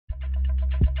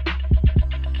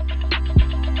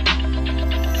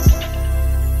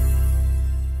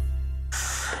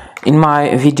In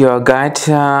my video guide,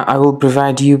 I will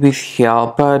provide you with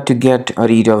help to get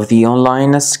rid of the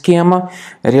online scam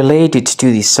related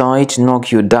to the site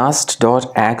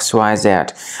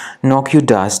Nocudust.xyz.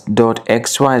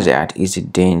 Nocudust.xyz is a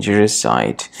dangerous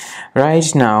site.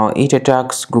 Right now, it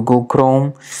attacks Google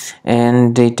Chrome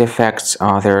and it affects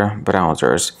other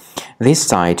browsers. This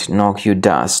site,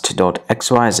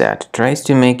 Nocudust.xyz, tries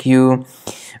to make you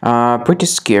pretty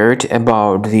scared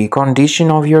about the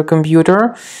condition of your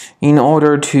computer in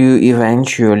order to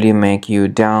eventually make you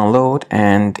download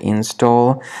and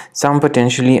install some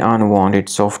potentially unwanted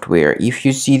software. If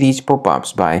you see these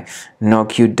pop-ups by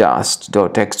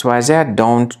Nocudust.xyz,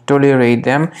 don't tolerate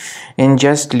them and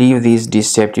just leave this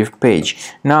deceptive page.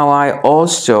 Now, I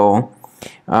also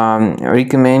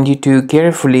recommend you to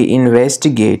carefully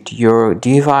investigate your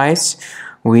device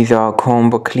with a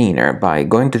combo cleaner by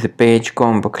going to the page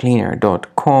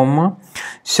combocleaner.com.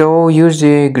 So use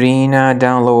the green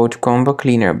download combo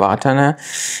cleaner button,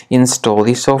 install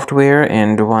the software,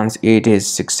 and once it is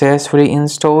successfully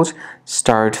installed,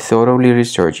 start thoroughly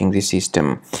researching the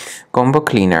system. Combo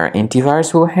cleaner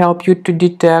antivirus will help you to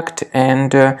detect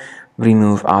and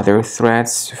remove other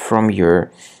threats from your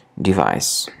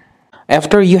device.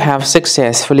 After you have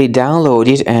successfully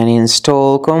downloaded and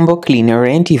installed Combo Cleaner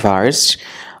antivirus,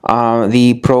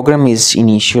 the program is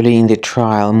initially in the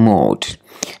trial mode,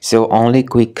 so only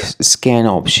quick scan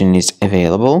option is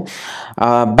available.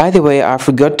 By the way, I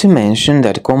forgot to mention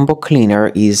that Combo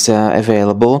Cleaner is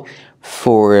available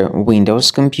for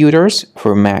Windows computers,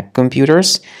 for Mac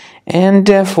computers, and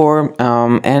for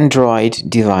Android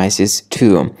devices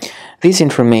too. This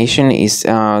information is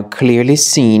clearly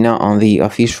seen on the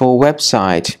official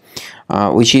website,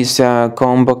 which is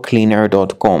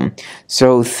combocleaner.com.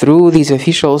 So through this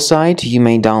official site, you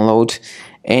may download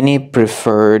any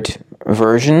preferred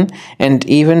version, and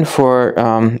even for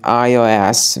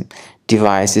iOS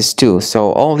devices too.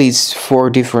 So all these 4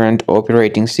 different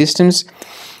operating systems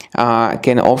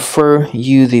can offer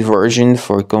you the version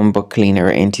for Combo Cleaner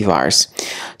antivirus.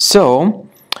 So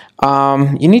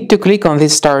you need to click on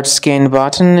this Start Scan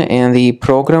button and the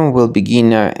program will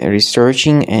begin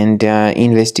researching and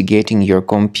investigating your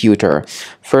computer.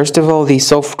 First of all, the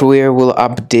software will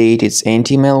update its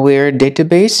anti-malware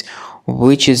database,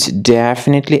 which is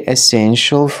definitely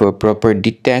essential for proper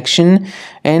detection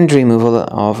and removal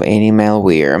of any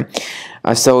malware.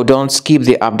 So don't skip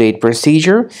the update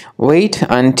procedure. Wait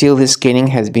until the scanning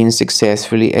has been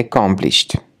successfully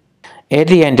accomplished. At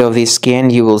the end of the scan,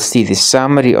 you will see the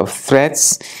summary of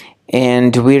threats,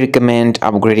 and we recommend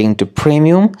upgrading to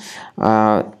Premium,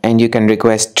 and you can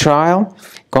request trial.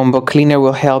 Combo Cleaner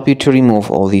will help you to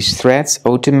remove all these threats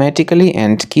automatically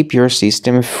and keep your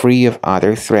system free of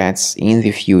other threats in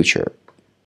the future.